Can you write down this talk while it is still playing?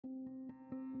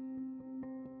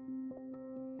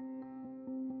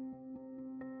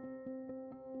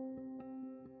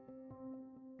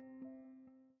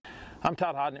I'm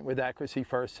Todd Hodnett with Accuracy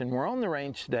First, and we're on the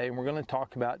range today, and we're going to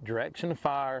talk about direction of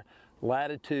fire,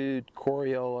 latitude,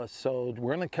 Coriolis. So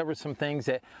we're going to cover some things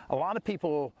that a lot of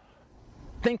people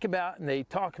think about and they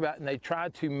talk about and they try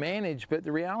to manage, but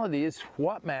the reality is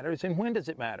what matters and when does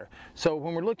it matter. So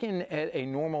when we're looking at a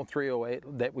normal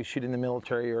 308 that we shoot in the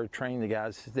military or train the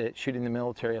guys that shoot in the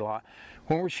military a lot,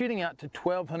 when we're shooting out to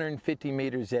 1,250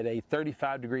 meters at a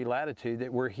 35-degree latitude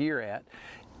that we're here at,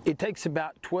 it takes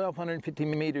about 1,250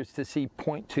 meters to see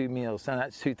 0.2 mils. Now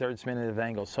that's 2/3 minute of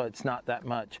angle, so it's not that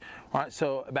much. All right,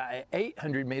 so about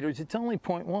 800 meters, it's only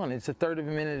 0.1. It's 1/3 of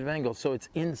a minute of angle, so it's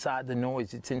inside the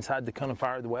noise. It's inside the cone of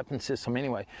fire of the weapon system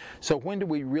anyway. So when do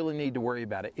we really need to worry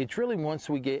about it? It's really once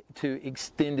we get to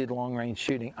extended long-range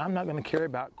shooting. I'm not going to care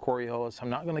about Coriolis. I'm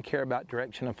not going to care about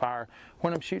direction of fire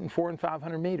when I'm shooting 400 and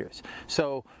 500 meters.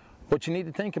 So what you need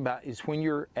to think about is when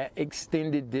you're at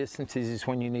extended distances is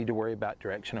when you need to worry about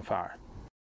direction of fire.